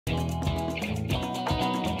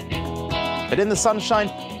but in the sunshine,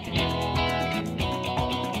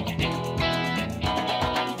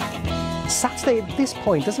 Saturday at this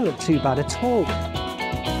point doesn't look too bad at all.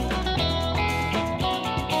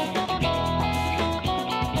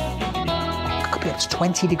 Could be up to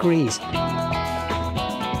 20 degrees.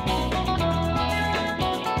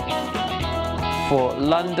 For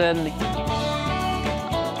London,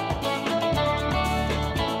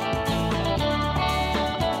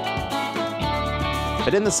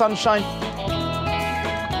 but in the sunshine,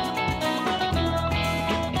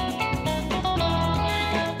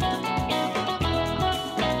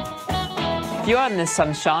 if you are in the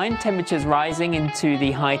sunshine, temperatures rising into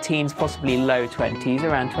the high teens, possibly low 20s,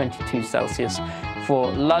 around 22 Celsius.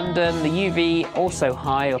 For London, the UV also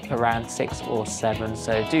high, up around 6 or 7.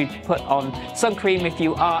 So do put on sun cream if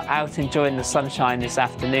you are out enjoying the sunshine this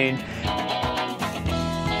afternoon.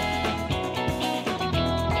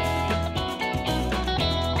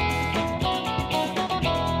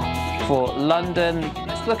 For London,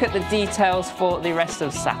 let's look at the details for the rest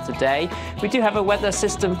of Saturday. We do have a weather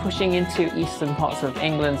system pushing into eastern parts of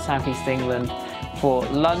England, southeast England. For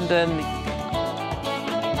London,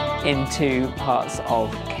 into parts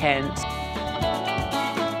of Kent.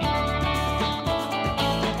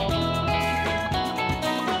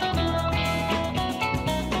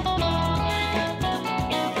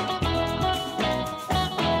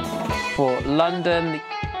 For London,